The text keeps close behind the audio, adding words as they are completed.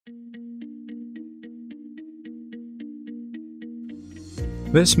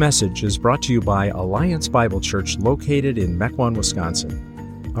This message is brought to you by Alliance Bible Church located in Mequon,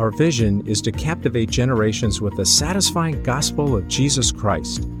 Wisconsin. Our vision is to captivate generations with the satisfying gospel of Jesus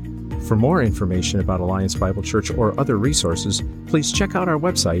Christ. For more information about Alliance Bible Church or other resources, please check out our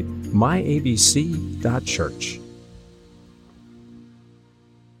website, myabc.church.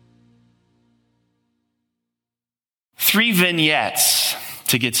 Three vignettes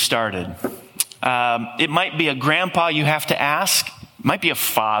to get started. It might be a grandpa you have to ask. It might be a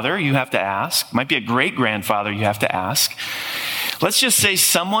father you have to ask. It might be a great-grandfather you have to ask. Let's just say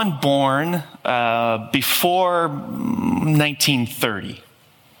someone born before 1930,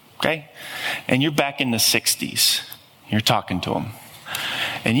 okay? And you're back in the 60s. You're talking to them.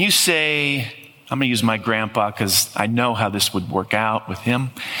 And you say, I'm going to use my grandpa because I know how this would work out with him.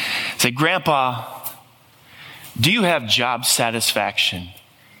 Say, Grandpa, do you have job satisfaction?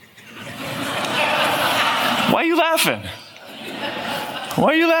 Why are you laughing?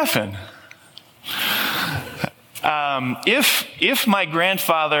 Why are you laughing? If my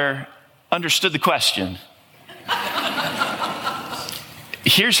grandfather understood the question,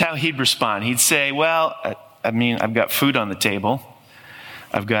 here's how he'd respond. He'd say, well, I've got food on the table.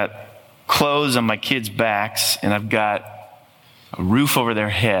 I've got clothes on my kids' backs, and I've got a roof over their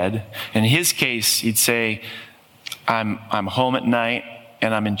head. In his case, he'd say, I'm home at night,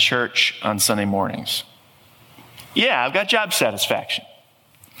 and I'm in church on Sunday mornings. Yeah, I've got job satisfaction.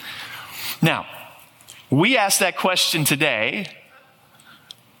 Now, we ask that question today.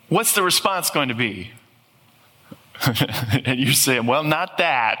 What's the response going to be? And you say, well, not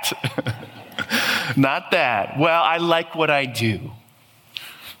that. Not that. Well, I like what I do.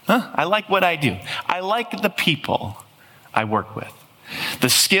 I like what I do. I like the people I work with. The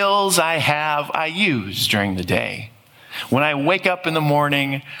skills I have, I use during the day. When I wake up in the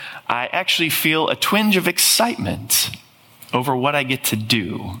morning, I actually feel a twinge of excitement over what I get to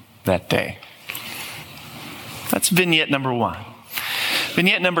do that day. That's vignette number one.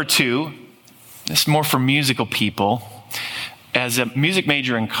 Vignette number two, this is more for musical people. As a music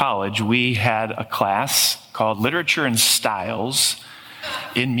major in college, we had a class called Literature and Styles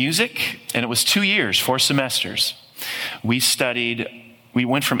in music, and it was 2 years, 4 semesters. We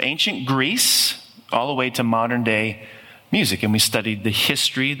went from ancient Greece all the way to modern day music, and we studied the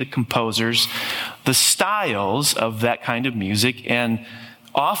history, the composers, the styles of that kind of music, and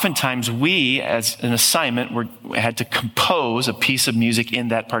oftentimes we, as an assignment, had to compose a piece of music in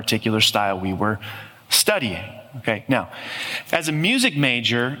that particular style we were studying. Okay, now, as a music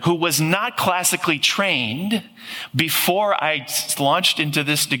major who was not classically trained before I launched into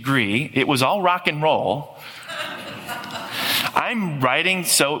this degree, it was all rock and roll. I'm writing,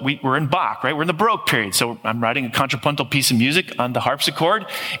 so we're in Bach, right? We're in the Baroque period. So I'm writing a contrapuntal piece of music on the harpsichord,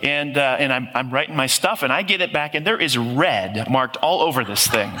 and I'm writing my stuff, and I get it back, and there is red marked all over this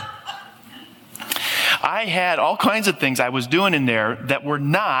thing. I had all kinds of things I was doing in there that were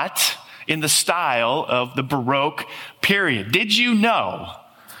not in the style of the Baroque period. Did you know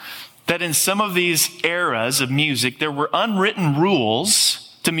that in some of these eras of music, there were unwritten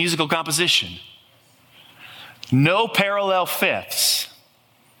rules to musical composition? No parallel fifths.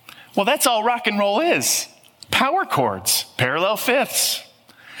 Well, that's all rock and roll is. Power chords, parallel fifths.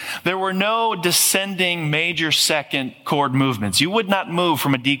 There were no descending major second chord movements. You would not move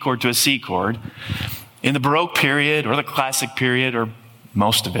from a D chord to a C chord in the Baroque period or the Classic period or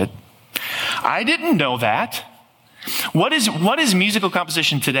most of it. I didn't know that. What is musical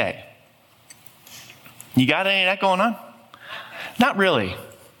composition today? You got any of that going on? Not really.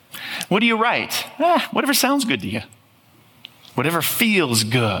 What do you write? Whatever sounds good to you. Whatever feels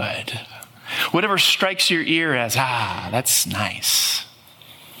good. Whatever strikes your ear as, that's nice.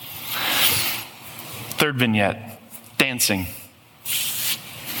 Third vignette, dancing. This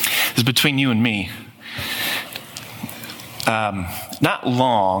is between you and me. Not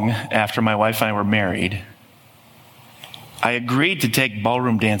long after my wife and I were married, I agreed to take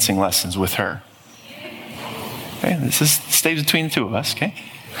ballroom dancing lessons with her. Okay, this stays between the two of us, okay?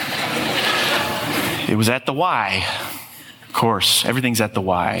 It was at the Y. Of course, everything's at the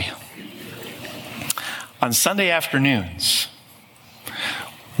Y. On Sunday afternoons,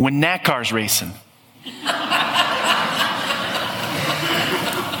 when NASCAR's racing,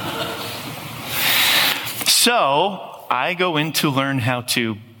 so I go in to learn how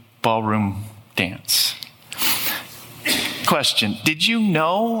to ballroom dance. Question, did you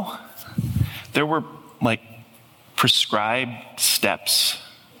know there were prescribed steps?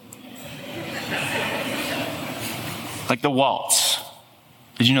 Like the waltz.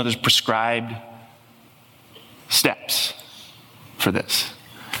 Did you know there's prescribed steps for this?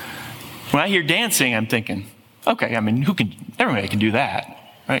 When I hear dancing, I'm thinking, okay, everybody can do that.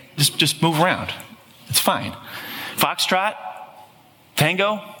 right? Just move around. It's fine. Foxtrot,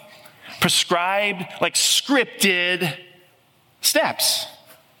 tango, prescribed, like scripted steps.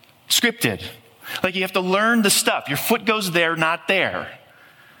 Scripted. Like you have to learn the stuff. Your foot goes there, not there.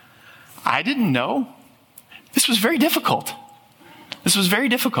 I didn't know. This was very difficult.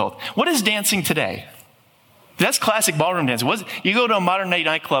 What is dancing today? That's classic ballroom dancing. You go to a modern night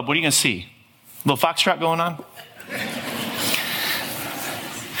nightclub, what are you going to see? A little foxtrot going on?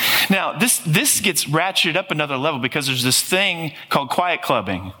 Now, this gets ratcheted up another level because there's this thing called quiet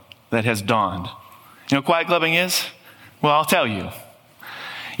clubbing that has dawned. You know what quiet clubbing is? Well, I'll tell you.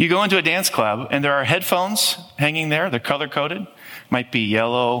 You go into a dance club and there are headphones hanging there. They're color-coded. Might be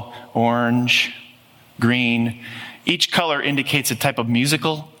yellow, orange, green. Each color indicates a type of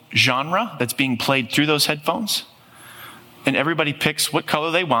musical genre that's being played through those headphones. And everybody picks what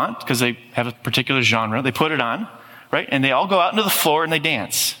color they want because they have a particular genre. They put it on, right? And they all go out into the floor and they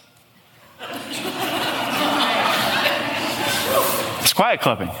dance. It's quiet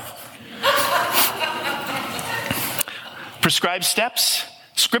clubbing. Prescribed steps,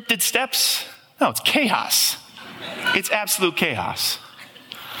 scripted steps. No, it's chaos. It's absolute chaos.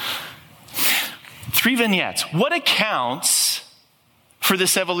 3 vignettes. What accounts for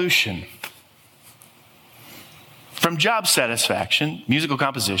this evolution? From job satisfaction, musical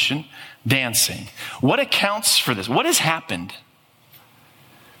composition, dancing. What accounts for this? What has happened?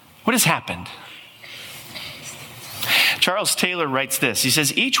 What has happened? Charles Taylor writes this. He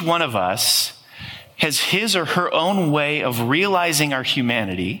says, each one of us has his or her own way of realizing our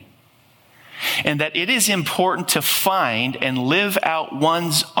humanity, and that it is important to find and live out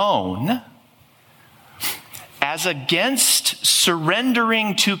one's own as against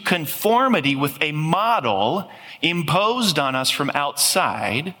surrendering to conformity with a model imposed on us from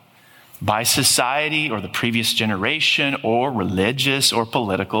outside by society or the previous generation or religious or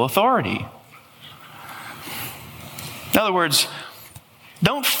political authority. In other words,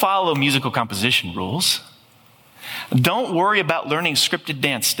 don't follow musical composition rules. Don't worry about learning scripted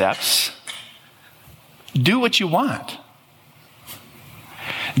dance steps. Do what you want.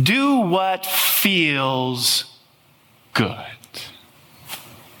 Do what feels good.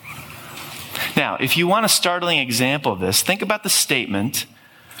 Now, if you want a startling example of this, think about the statement,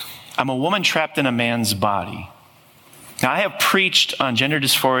 I'm a woman trapped in a man's body. Now, I have preached on gender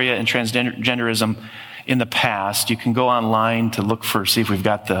dysphoria and transgenderism in the past. You can go online to see if we've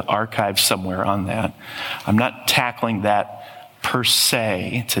got the archive somewhere on that. I'm not tackling that per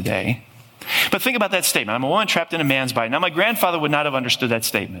se today. But think about that statement. I'm a woman trapped in a man's body. Now, my grandfather would not have understood that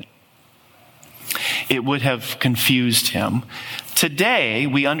statement. It would have confused him. Today,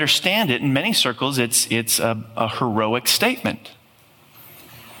 we understand it in many circles. It's a heroic statement.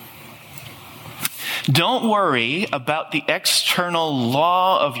 Don't worry about the external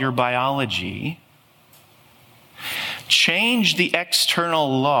law of your biology. Change the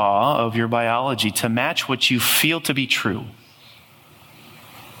external law of your biology to match what you feel to be true.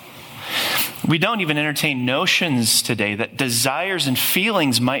 We don't even entertain notions today that desires and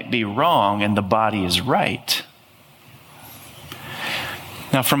feelings might be wrong and the body is right.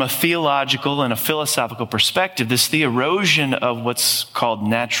 Now, from a theological and a philosophical perspective, this is the erosion of what's called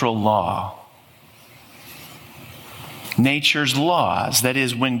natural law. Nature's laws. That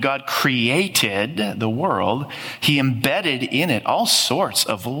is, when God created the world, he embedded in it all sorts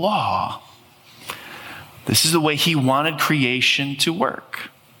of law. This is the way he wanted creation to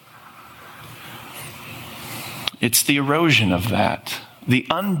work. It's the erosion of that, the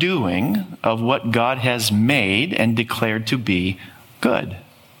undoing of what God has made and declared to be good.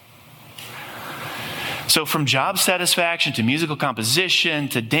 So from job satisfaction to musical composition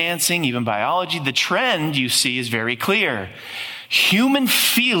to dancing, even biology, the trend you see is very clear. Human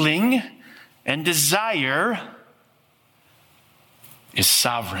feeling and desire is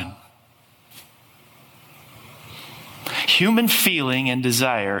sovereign. Human feeling and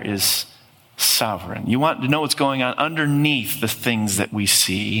desire is sovereign. You want to know what's going on underneath the things that we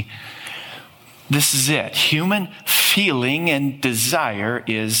see. This is it. Human feeling and desire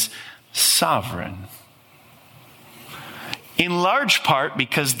is sovereign. In large part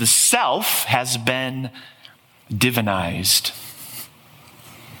because the self has been divinized.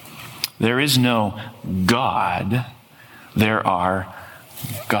 There is no God. There are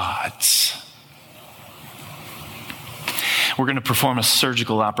gods. We're going to perform a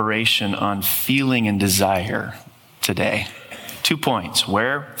surgical operation on feeling and desire today. 2 points: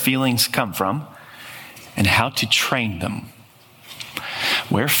 where feelings come from and how to train them.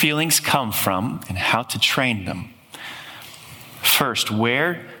 Where feelings come from and how to train them. First,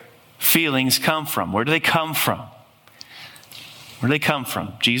 where feelings come from. Where do they come from? Where do they come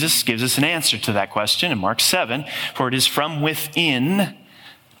from? Jesus gives us an answer to that question in Mark 7. For it is from within,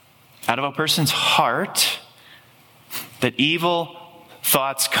 out of a person's heart, that evil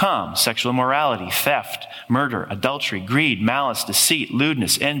thoughts come. Sexual immorality, theft, murder, adultery, greed, malice, deceit,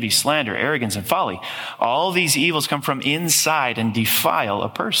 lewdness, envy, slander, arrogance, and folly. All these evils come from inside and defile a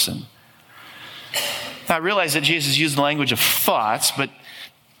person. Now, I realize that Jesus used the language of thoughts, but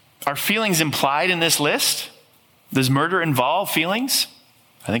are feelings implied in this list? Does murder involve feelings?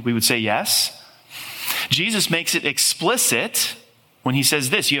 I think we would say yes. Jesus makes it explicit when he says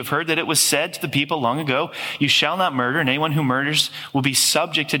this: you have heard that it was said to the people long ago, you shall not murder, and anyone who murders will be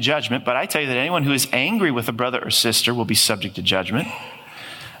subject to judgment. But I tell you that anyone who is angry with a brother or sister will be subject to judgment.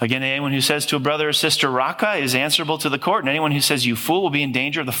 Again, anyone who says to a brother or sister, Raka, is answerable to the court, and anyone who says, you fool, will be in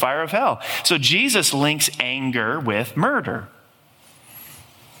danger of the fire of hell. So Jesus links anger with murder.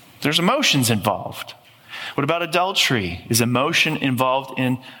 There's emotions involved. What about adultery? Is emotion involved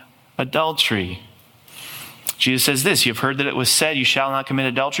in adultery? Jesus says this: you have heard that it was said, you shall not commit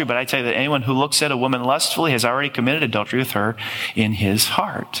adultery, but I tell you that anyone who looks at a woman lustfully has already committed adultery with her in his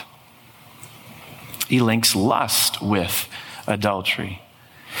heart. He links lust with adultery.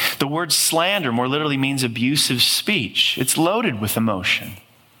 The word slander more literally means abusive speech. It's loaded with emotion.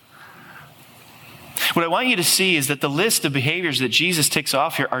 What I want you to see is that the list of behaviors that Jesus ticks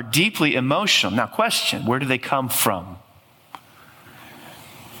off here are deeply emotional. Now, question, where do they come from?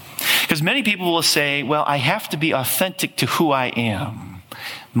 Because many people will say, well, I have to be authentic to who I am.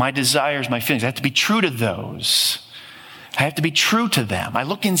 My desires, my feelings, I have to be true to those. I have to be true to them. I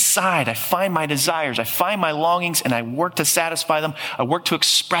look inside, I find my desires, I find my longings, and I work to satisfy them. I work to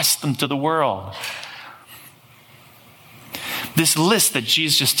express them to the world. This list that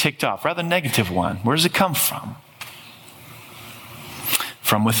Jesus just ticked off, rather negative one, where does it come from?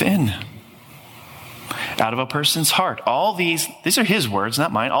 From within. Out of a person's heart. All these are his words,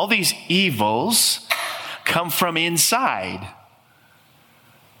 not mine. All these evils come from inside.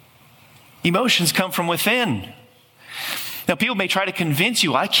 Emotions come from within. Now, people may try to convince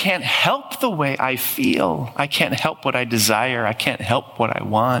you, I can't help the way I feel. I can't help what I desire. I can't help what I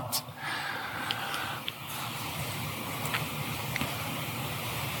want.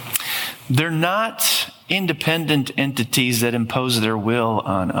 They're not independent entities that impose their will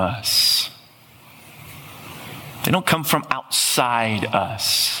on us. They don't come from outside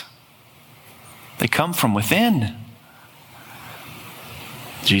us. They come from within.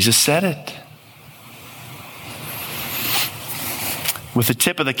 Jesus said it. With the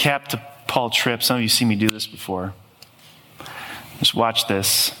tip of the cap to Paul Tripp, some of you see me do this before. Just watch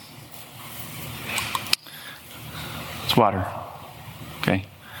this. It's water. Okay.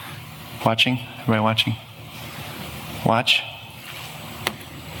 Watching? Everybody watching? Watch.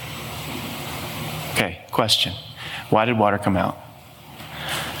 Okay, question. Why did water come out?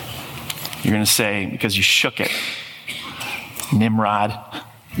 You're going to say, because you shook it. Nimrod.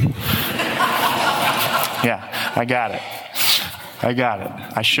 Yeah, I got it.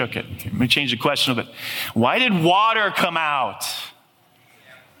 I shook it. Let me change the question a bit. Why did water come out?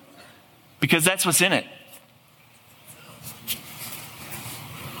 Because that's what's in it.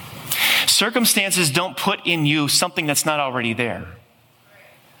 Circumstances don't put in you something that's not already there.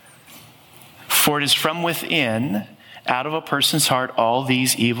 For it is from within, out of a person's heart, all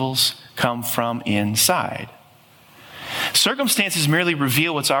these evils come from inside. Circumstances merely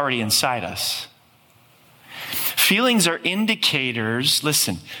reveal what's already inside us. Feelings are indicators,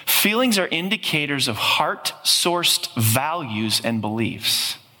 listen, feelings are indicators of heart-sourced values and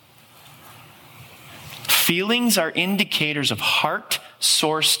beliefs. Feelings are indicators of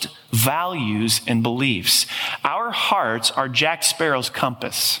heart-sourced values and beliefs. Our hearts are Jack Sparrow's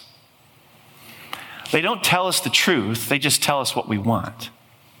compass. They don't tell us the truth, they just tell us what we want.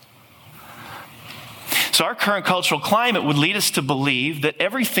 So our current cultural climate would lead us to believe that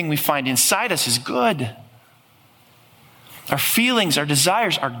everything we find inside us is good. Our feelings, our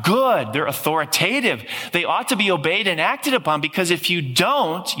desires are good. They're authoritative. They ought to be obeyed and acted upon, because if you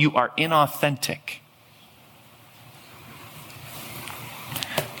don't, you are inauthentic.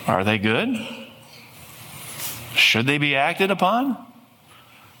 Are they good? Should they be acted upon?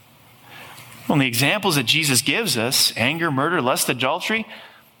 Well, the examples that Jesus gives us, anger, murder, lust, adultery,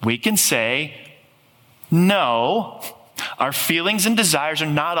 we can say, no, our feelings and desires are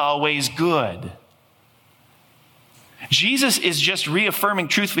not always good. Jesus is just reaffirming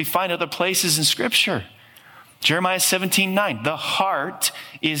truth we find other places in Scripture. Jeremiah 17:9, the heart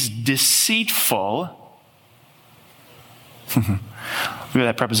is deceitful. Look at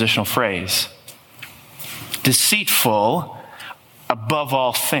that prepositional phrase. Deceitful above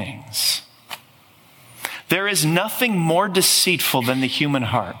all things. There is nothing more deceitful than the human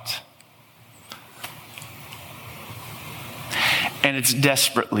heart. And it's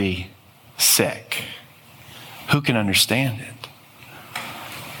desperately sick. Who can understand it?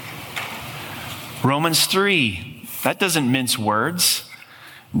 Romans 3, that doesn't mince words.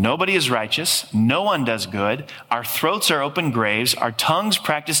 Nobody is righteous. No one does good. Our throats are open graves. Our tongues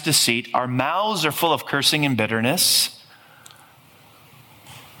practice deceit. Our mouths are full of cursing and bitterness.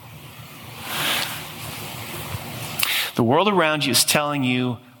 The world around you is telling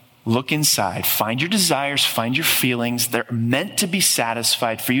you, look inside, find your desires, find your feelings. They're meant to be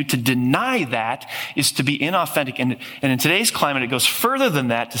satisfied. For you to deny that is to be inauthentic. And in today's climate, it goes further than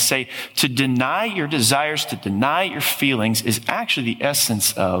that to say to deny your desires, to deny your feelings is actually the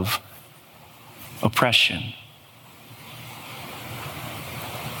essence of oppression.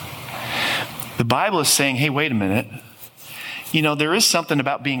 The Bible is saying, hey, wait a minute. You know, there is something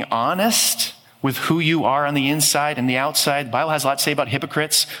about being honest with who you are on the inside and the outside. The Bible has a lot to say about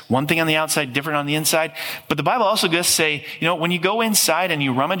hypocrites. One thing on the outside, different on the inside. But the Bible also does say, you know, when you go inside and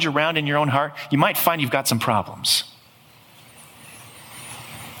you rummage around in your own heart, you might find you've got some problems.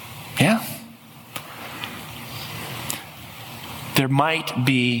 Yeah? There might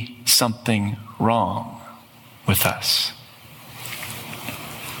be something wrong with us.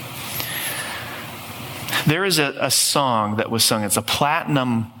 There is a song that was sung. It's a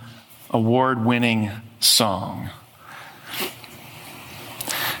platinum award-winning song.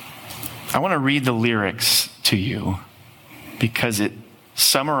 I want to read the lyrics to you because it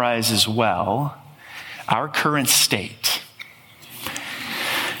summarizes well our current state.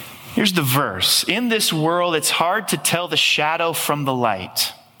 Here's the verse. In this world, it's hard to tell the shadow from the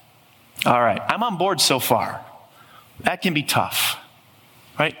light. All right, I'm on board so far. That can be tough,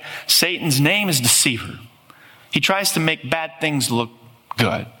 right? Satan's name is deceiver. He tries to make bad things look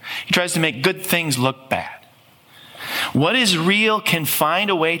good. He tries to make good things look bad. What is real can find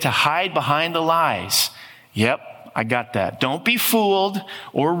a way to hide behind the lies. Yep, I got that. Don't be fooled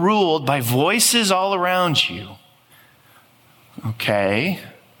or ruled by voices all around you. Okay.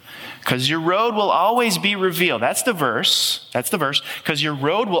 Because your road will always be revealed. That's the verse. Because your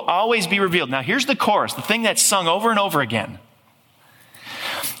road will always be revealed. Now here's the chorus, the thing that's sung over and over again.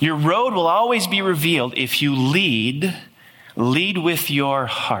 Your road will always be revealed if you lead with your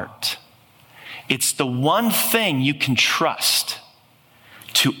heart. It's the one thing you can trust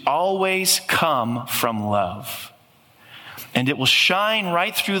to always come from love. And it will shine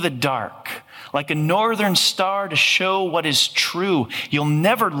right through the dark like a northern star to show what is true. You'll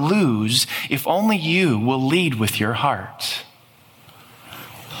never lose if only you will lead with your heart.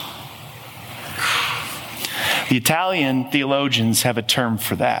 The Italian theologians have a term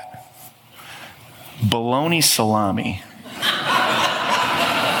for that. Bologna salami.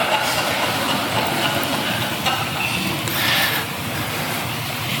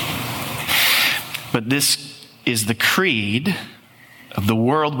 But this is the creed of the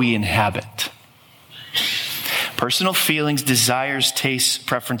world we inhabit. Personal feelings, desires, tastes,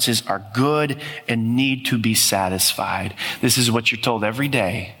 preferences are good and need to be satisfied. This is what you're told every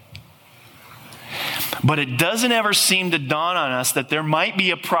day. But it doesn't ever seem to dawn on us that there might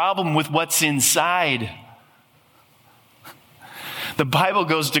be a problem with what's inside. The Bible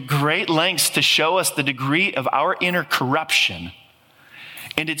goes to great lengths to show us the degree of our inner corruption.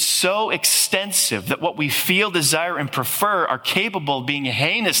 And it's so extensive that what we feel, desire, and prefer are capable of being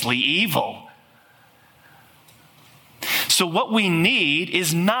heinously evil. So what we need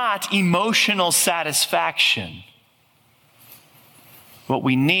is not emotional satisfaction. What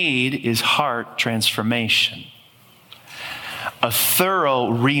we need is heart transformation. A thorough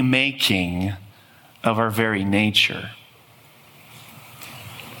remaking of our very nature.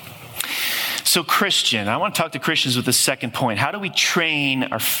 So Christian, I want to talk to Christians with the second point. How do we train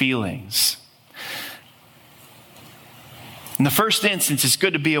our feelings? In the first instance, it's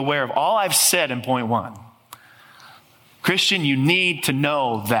good to be aware of all I've said in point 1. Christian, you need to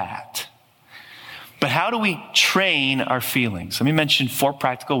know that. But how do we train our feelings? Let me mention 4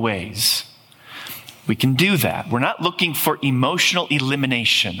 practical ways we can do that. We're not looking for emotional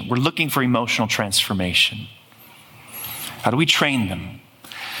elimination. We're looking for emotional transformation. How do we train them?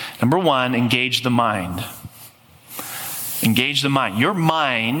 Number 1, engage the mind. Engage the mind. Your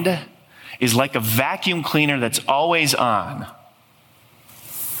mind is like a vacuum cleaner that's always on.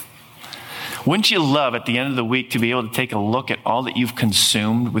 Wouldn't you love at the end of the week to be able to take a look at all that you've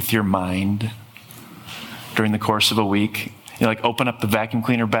consumed with your mind during the course of a week? You like open up the vacuum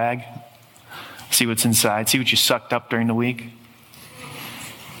cleaner bag, see what's inside, see what you sucked up during the week.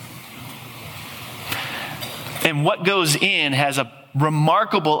 And what goes in has a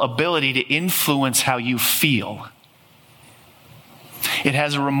remarkable ability to influence how you feel. It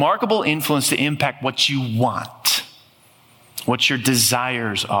has a remarkable influence to impact what you want, what your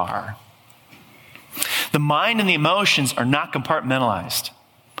desires are. The mind and the emotions are not compartmentalized.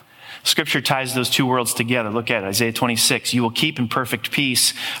 Scripture ties those two worlds together. Look at it, Isaiah 26. You will keep in perfect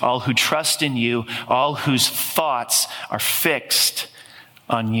peace all who trust in you, all whose thoughts are fixed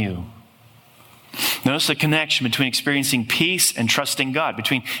on you. Notice the connection between experiencing peace and trusting God,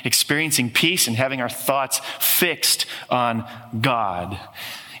 between experiencing peace and having our thoughts fixed on God.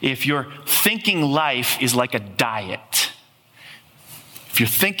 If your thinking life is like a diet,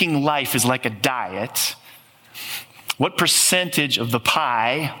 what percentage of the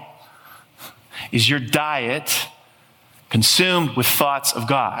pie is your diet consumed with thoughts of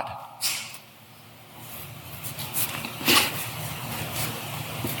God?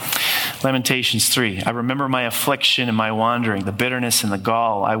 Lamentations 3. I remember my affliction and my wandering, the bitterness and the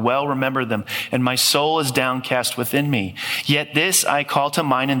gall. I well remember them, and my soul is downcast within me. Yet this I call to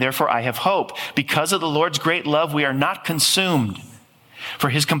mind, and therefore I have hope. Because of the Lord's great love, we are not consumed. For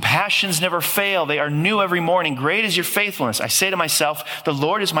his compassions never fail. They are new every morning. Great is your faithfulness. I say to myself, the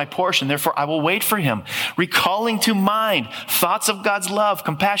Lord is my portion. Therefore, I will wait for him. Recalling to mind thoughts of God's love,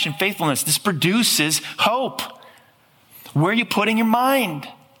 compassion, faithfulness. This produces hope. Where are you putting your mind?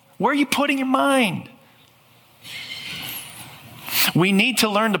 Where are you putting your mind? We need to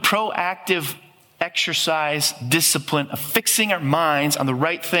learn the proactive exercise, discipline of fixing our minds on the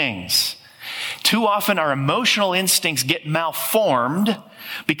right things. Too often our emotional instincts get malformed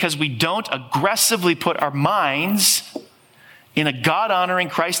because we don't aggressively put our minds in a God-honoring,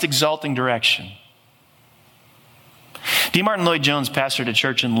 Christ-exalting direction. D. Martin Lloyd-Jones pastored a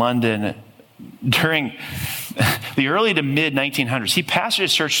church in London during the early to mid-1900s. He pastored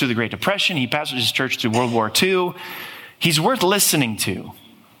his church through the Great Depression. He pastored his church through World War II. He's worth listening to.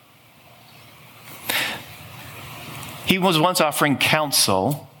 He was once offering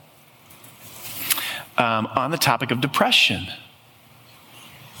counsel on the topic of depression.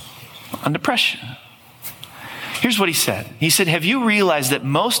 On depression. Here's what he said. He said, have you realized that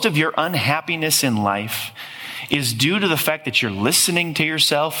most of your unhappiness in life is due to the fact that you're listening to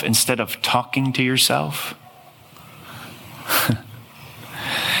yourself instead of talking to yourself?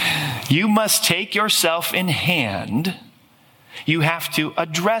 You must take yourself in hand. You have to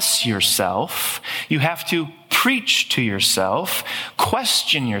address yourself. You have to preach to yourself,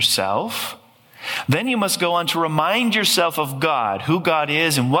 question yourself. Then you must go on to remind yourself of God, who God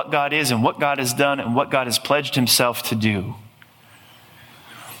is and what God has done and what God has pledged himself to do.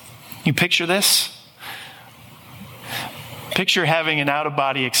 You picture this? Picture having an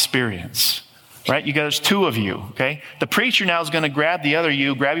out-of-body experience, right? There's two of you, okay? The preacher now is going to grab the other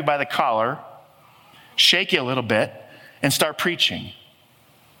you, grab you by the collar, shake you a little bit, and start preaching.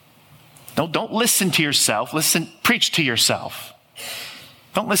 Don't listen to yourself. Preach to yourself.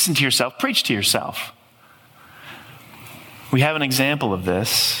 Don't listen to yourself. Preach to yourself. We have an example of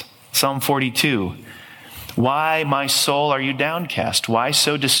this. Psalm 42. Why, my soul, are you downcast? Why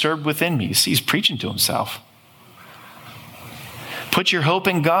so disturbed within me? You see, he's preaching to himself. Put your hope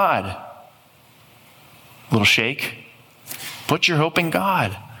in God. A little shake. Put your hope in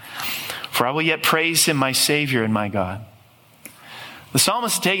God. For I will yet praise him, my Savior and my God. The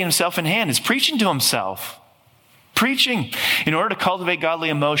psalmist is taking himself in hand. He's preaching to himself. Preaching. In order to cultivate godly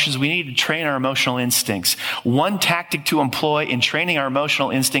emotions, we need to train our emotional instincts. One tactic to employ in training our emotional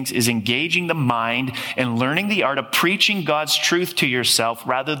instincts is engaging the mind and learning the art of preaching God's truth to yourself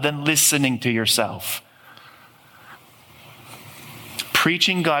rather than listening to yourself.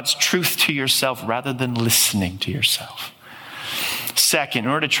 Preaching God's truth to yourself rather than listening to yourself. Second,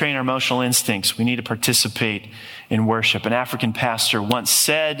 in order to train our emotional instincts, we need to participate in worship. An African pastor once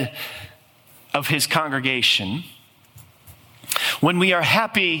said of his congregation, when we are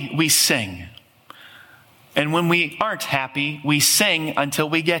happy, we sing. And when we aren't happy, we sing until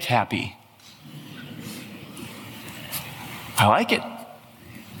we get happy. I like it.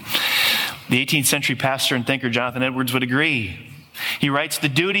 The 18th century pastor and thinker Jonathan Edwards would agree. He writes, the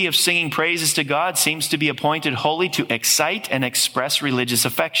duty of singing praises to God seems to be appointed wholly to excite and express religious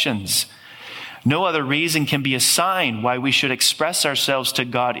affections. No other reason can be assigned why we should express ourselves to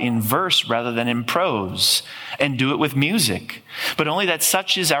God in verse rather than in prose, and do it with music, but only that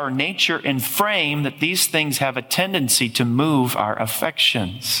such is our nature and frame that these things have a tendency to move our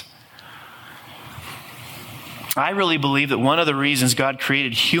affections. I really believe that one of the reasons God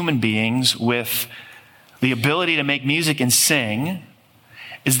created human beings with the ability to make music and sing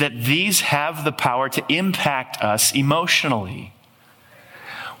is that these have the power to impact us emotionally.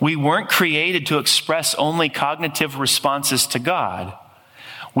 We weren't created to express only cognitive responses to God.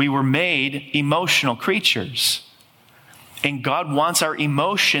 We were made emotional creatures. And God wants our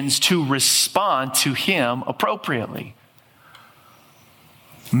emotions to respond to Him appropriately.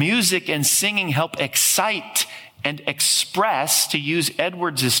 Music and singing help excite and express, to use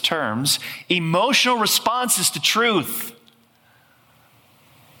Edwards' terms, emotional responses to truth.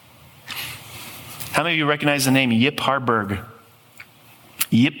 How many of you recognize the name Yip Harburg?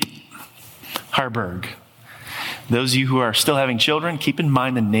 Yip Harburg. Those of you who are still having children, keep in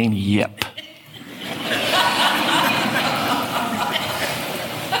mind the name Yip.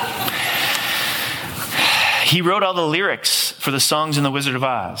 He wrote all the lyrics for the songs in The Wizard of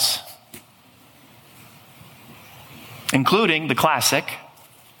Oz, including the classic,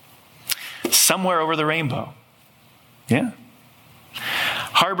 Somewhere Over the Rainbow. Yeah.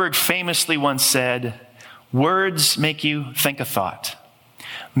 Harburg famously once said, "Words make you think a thought.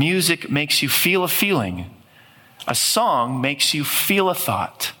 Music makes you feel a feeling. A song makes you feel a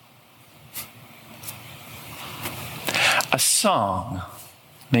thought. A song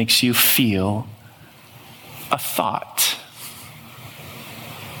makes you feel a thought."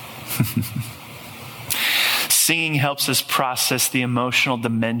 Singing helps us process the emotional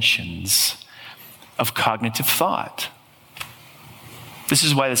dimensions of cognitive thought. This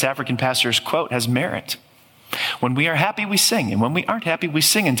is why this African pastor's quote has merit. When we are happy, we sing, and when we aren't happy, we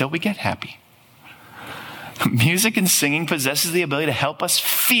sing until we get happy. Music and singing possesses the ability to help us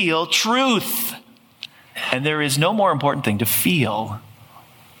feel truth. And there is no more important thing to feel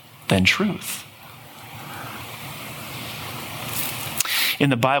than truth. In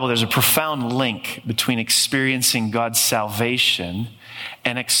the Bible, there's a profound link between experiencing God's salvation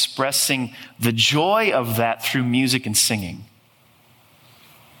and expressing the joy of that through music and singing.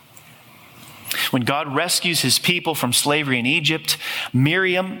 When God rescues his people from slavery in Egypt,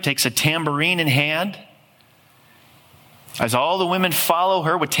 Miriam takes a tambourine in hand as all the women follow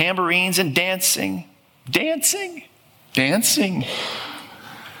her with tambourines and dancing. And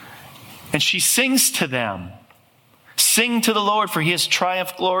she sings to them. Sing to the Lord, for he has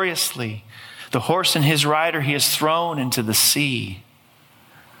triumphed gloriously. The horse and his rider he has thrown into the sea.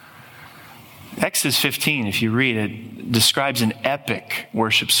 Exodus 15, if you read it, describes an epic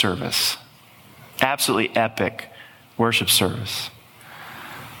worship service. Absolutely epic worship service.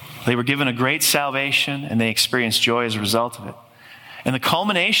 They were given a great salvation and they experienced joy as a result of it. And the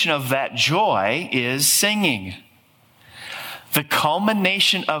culmination of that joy is singing. The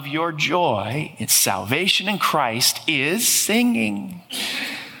culmination of your joy in salvation in Christ is singing.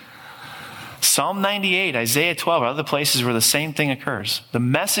 Psalm 98, Isaiah 12 are other places where the same thing occurs. The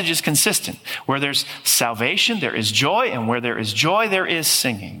message is consistent. Where there's salvation, there is joy, and where there is joy, there is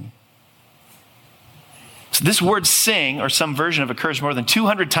singing. So this word sing, or some version of it, occurs more than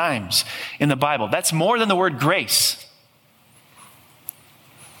 200 times in the Bible. That's more than the word grace.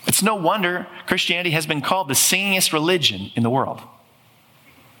 It's no wonder Christianity has been called the singingest religion in the world.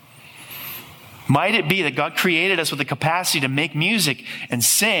 Might it be that God created us with the capacity to make music and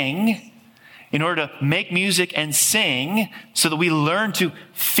sing in order to make music and sing so that we learn to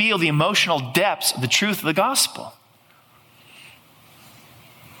feel the emotional depths of the truth of the gospel?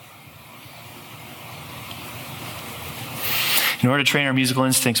 In order to train our musical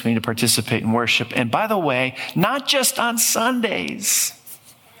instincts, we need to participate in worship. And by the way, not just on Sundays.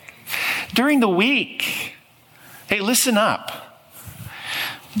 During the week. Hey, listen up.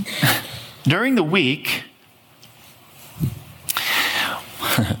 During the week,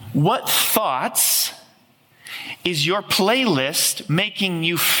 what thoughts is your playlist making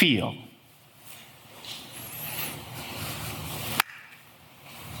you feel?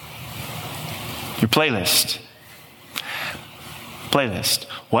 Your playlist.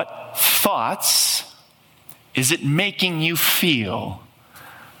 What thoughts is it making you feel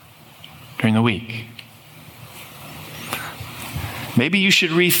during the week? Maybe you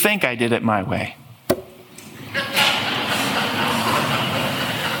should rethink I did it my way.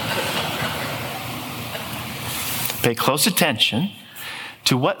 Pay close attention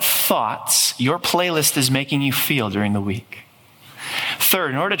to what thoughts your playlist is making you feel during the week.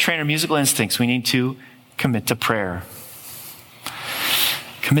 Third, in order to train our musical instincts, we need to commit to prayer.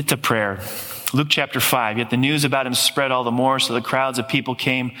 Commit to prayer. Luke chapter 5, yet the news about him spread all the more, so the crowds of people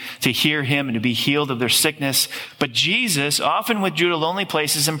came to hear him and to be healed of their sickness. But Jesus often withdrew to lonely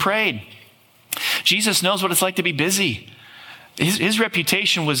places and prayed. Jesus knows what it's like to be busy. His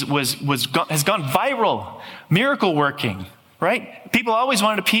reputation has gone viral, miracle working, right? People always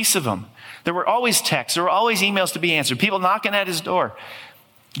wanted a piece of him. There were always texts. There were always emails to be answered. People knocking at his door.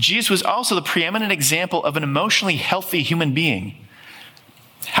 Jesus was also the preeminent example of an emotionally healthy human being.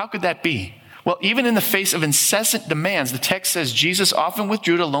 How could that be? Well, even in the face of incessant demands, the text says Jesus often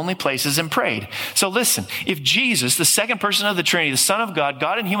withdrew to lonely places and prayed. So listen, if Jesus, the second person of the Trinity, the Son of God,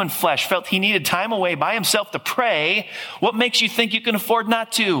 God in human flesh, felt he needed time away by himself to pray, what makes you think you can afford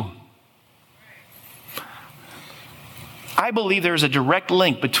not to? I believe there is a direct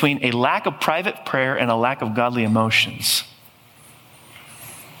link between a lack of private prayer and a lack of godly emotions.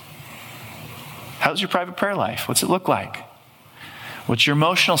 How's your private prayer life? What's it look like? What's your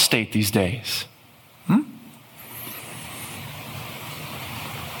emotional state these days?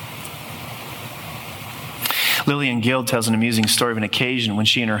 Lillian Gill tells an amusing story of an occasion when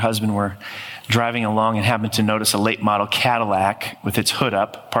she and her husband were driving along and happened to notice a late model Cadillac with its hood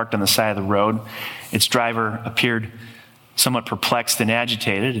up, parked on the side of the road. Its driver appeared somewhat perplexed and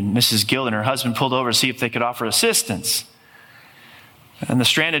agitated, and Mrs. Gill and her husband pulled over to see if they could offer assistance. And the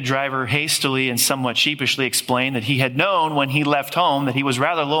stranded driver hastily and somewhat sheepishly explained that he had known when he left home that he was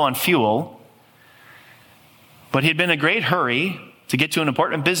rather low on fuel, but he had been in a great hurry to get to an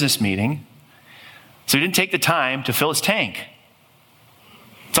important business meeting, so he didn't take the time to fill his tank.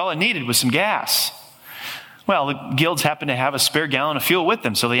 That's all it needed was some gas. Well, the Guilds happened to have a spare gallon of fuel with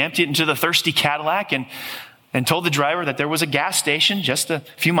them, so they emptied it into the thirsty Cadillac and told the driver that there was a gas station just a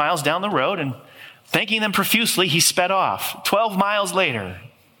few miles down the road, and thanking them profusely, he sped off. 12 miles later,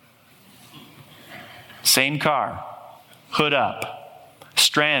 same car, hood up,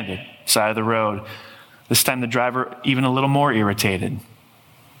 stranded, side of the road. This time the driver even a little more irritated.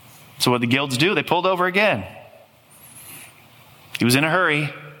 So what the Guilds do, they pulled over again. He was in a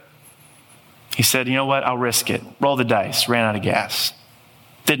hurry. He said, you know what, I'll risk it. Roll the dice, ran out of gas.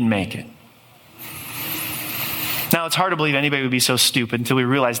 Didn't make it. Now, it's hard to believe anybody would be so stupid until we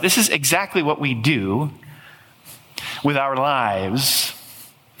realize this is exactly what we do with our lives,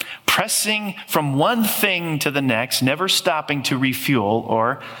 pressing from one thing to the next, never stopping to refuel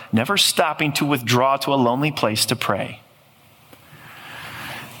or never stopping to withdraw to a lonely place to pray.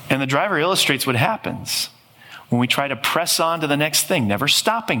 And the driver illustrates what happens when we try to press on to the next thing, never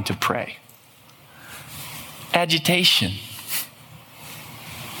stopping to pray. Agitation.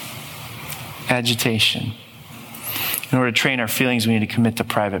 Agitation. In order to train our feelings, we need to commit to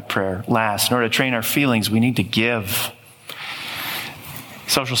private prayer. Last, in order to train our feelings, we need to give.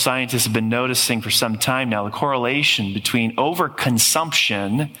 Social scientists have been noticing for some time now the correlation between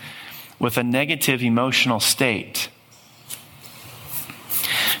overconsumption with a negative emotional state.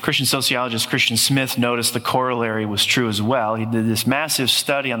 Christian sociologist Christian Smith noticed the corollary was true as well. He did this massive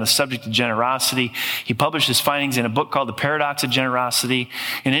study on the subject of generosity. He published his findings in a book called The Paradox of Generosity.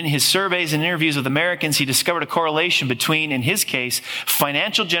 And in his surveys and interviews with Americans, he discovered a correlation between, in his case,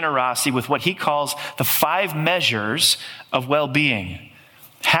 financial generosity with what he calls the 5 measures of well-being: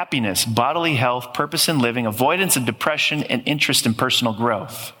 happiness, bodily health, purpose in living, avoidance of depression, and interest in personal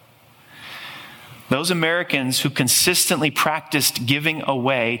growth. Those Americans who consistently practiced giving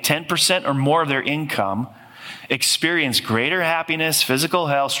away 10% or more of their income experienced greater happiness, physical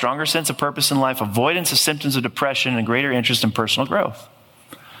health, stronger sense of purpose in life, avoidance of symptoms of depression, and greater interest in personal growth.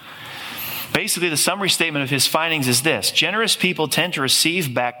 Basically, the summary statement of his findings is this: generous people tend to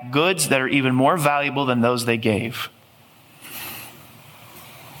receive back goods that are even more valuable than those they gave.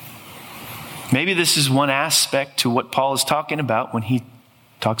 Maybe this is one aspect to what Paul is talking about when he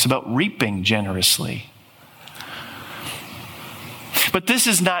talks about reaping generously. But this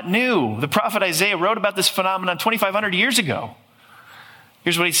is not new. The prophet Isaiah wrote about this phenomenon 2,500 years ago.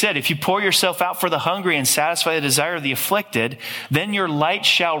 Here's what he said: if you pour yourself out for the hungry and satisfy the desire of the afflicted, then your light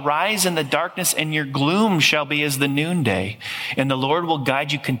shall rise in the darkness and your gloom shall be as the noonday. And the Lord will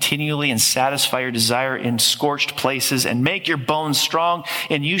guide you continually and satisfy your desire in scorched places and make your bones strong.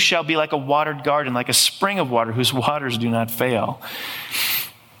 And you shall be like a watered garden, like a spring of water whose waters do not fail.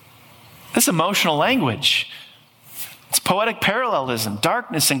 This emotional language. It's poetic parallelism.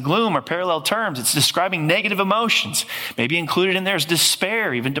 Darkness and gloom are parallel terms. It's describing negative emotions. Maybe included in there is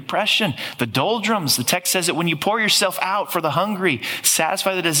despair, even depression. The doldrums, the text says that when you pour yourself out for the hungry,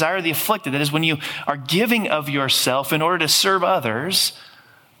 satisfy the desire of the afflicted. That is, when you are giving of yourself in order to serve others.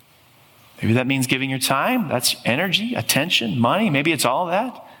 Maybe that means giving your time. That's energy, attention, money. Maybe it's all of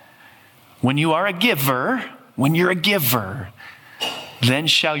that. When you are a giver, then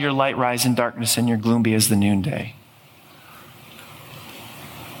shall your light rise in darkness and your gloom be as the noonday.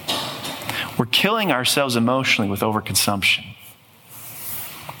 We're killing ourselves emotionally with overconsumption.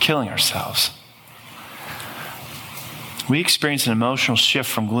 Killing ourselves. We experience an emotional shift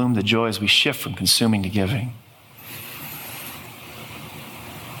from gloom to joy as we shift from consuming to giving.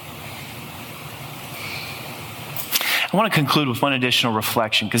 I want to conclude with one additional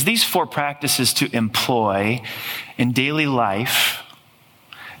reflection, because these 4 practices to employ in daily life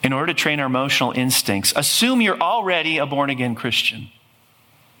in order to train our emotional instincts, assume you're already a born-again Christian.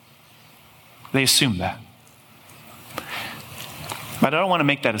 They assume that. But I don't want to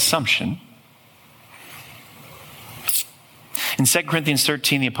make that assumption. In 2 Corinthians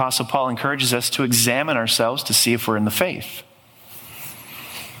 13, the Apostle Paul encourages us to examine ourselves to see if we're in the faith.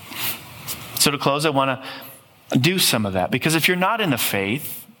 So to close, I want to do some of that. Because if you're not in the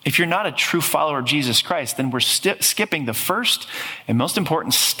faith, if you're not a true follower of Jesus Christ, then we're skipping the first and most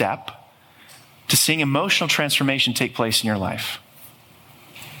important step to seeing emotional transformation take place in your life.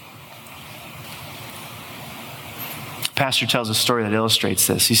 Pastor tells a story that illustrates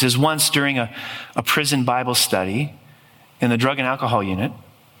this. He says, once during a prison Bible study in the drug and alcohol unit,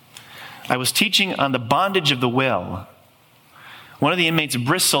 I was teaching on the bondage of the will. One of the inmates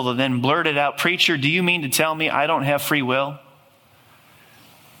bristled and then blurted out, "Preacher, do you mean to tell me I don't have free will?"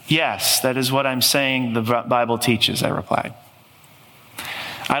 "Yes, that is what I'm saying the Bible teaches," I replied.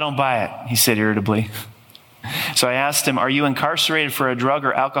 "I don't buy it," he said irritably. So I asked him, "Are you incarcerated for a drug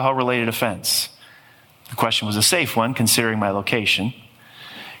or alcohol-related offense?" The question was a safe one, considering my location.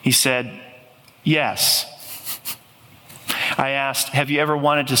 He said, "Yes." I asked, "Have you ever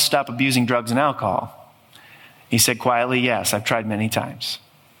wanted to stop abusing drugs and alcohol?" He said quietly, "Yes, I've tried many times."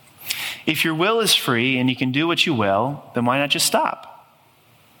 If your will is free and you can do what you will, then why not just stop?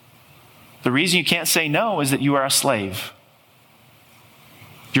 The reason you can't say no is that you are a slave.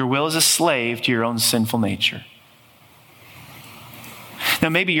 Your will is a slave to your own sinful nature. Now,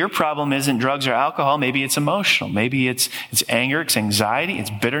 maybe your problem isn't drugs or alcohol. Maybe it's emotional. Maybe it's anger, it's anxiety,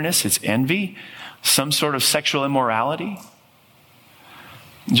 it's bitterness, it's envy, some sort of sexual immorality.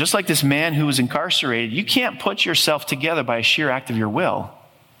 Just like this man who was incarcerated, you can't put yourself together by a sheer act of your will.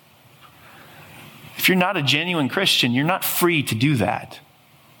 If you're not a genuine Christian, you're not free to do that.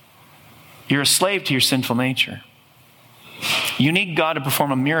 You're a slave to your sinful nature. You need God to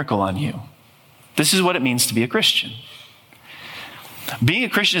perform a miracle on you. This is what it means to be a Christian. Being a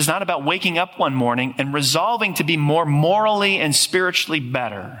Christian is not about waking up one morning and resolving to be more morally and spiritually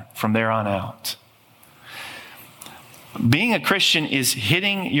better from there on out. Being a Christian is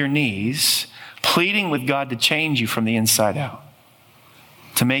hitting your knees, pleading with God to change you from the inside out,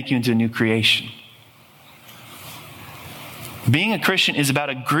 to make you into a new creation. Being a Christian is about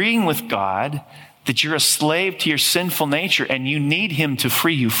agreeing with God that you're a slave to your sinful nature and you need Him to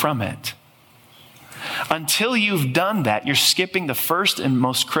free you from it. Until you've done that, you're skipping the first and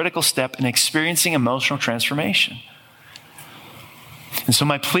most critical step in experiencing emotional transformation. And so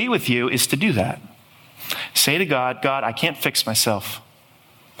my plea with you is to do that. Say to God, "God, I can't fix myself.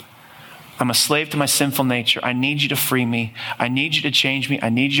 I'm a slave to my sinful nature. I need you to free me. I need you to change me. I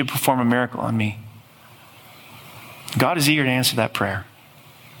need you to perform a miracle on me." God is eager to answer that prayer.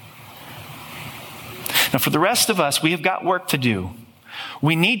 Now, for the rest of us, we have got work to do.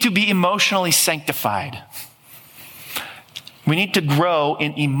 We need to be emotionally sanctified. We need to grow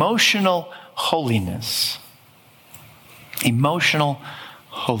in emotional holiness. Emotional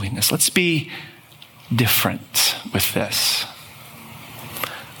holiness. Let's be different with this.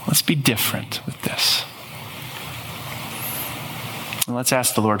 Let's be different with this. And let's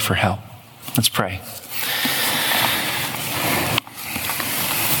ask the Lord for help. Let's pray.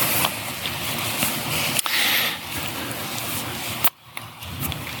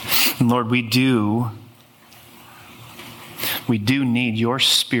 And Lord, we do need your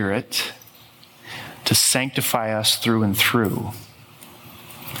Spirit to sanctify us through and through.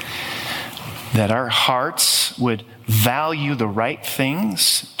 That our hearts would value the right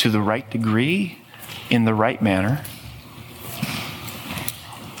things to the right degree in the right manner.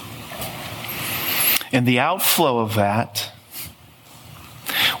 And the outflow of that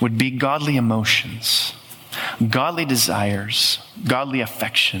would be godly emotions, godly desires, godly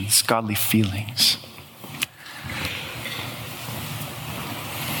affections, godly feelings.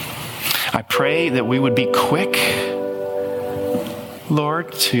 I pray that we would be quick,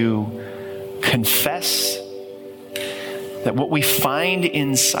 Lord, to confess that what we find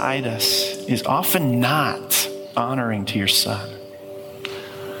inside us is often not honoring to your Son.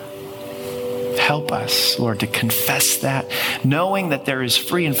 Help us, Lord, to confess that, knowing that there is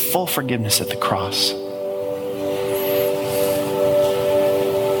free and full forgiveness at the cross.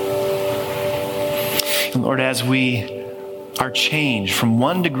 And Lord, as we are changed from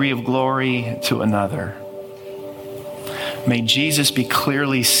one degree of glory to another, may Jesus be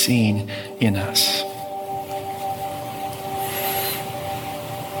clearly seen in us.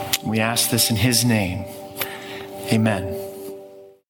 We ask this in his name. Amen.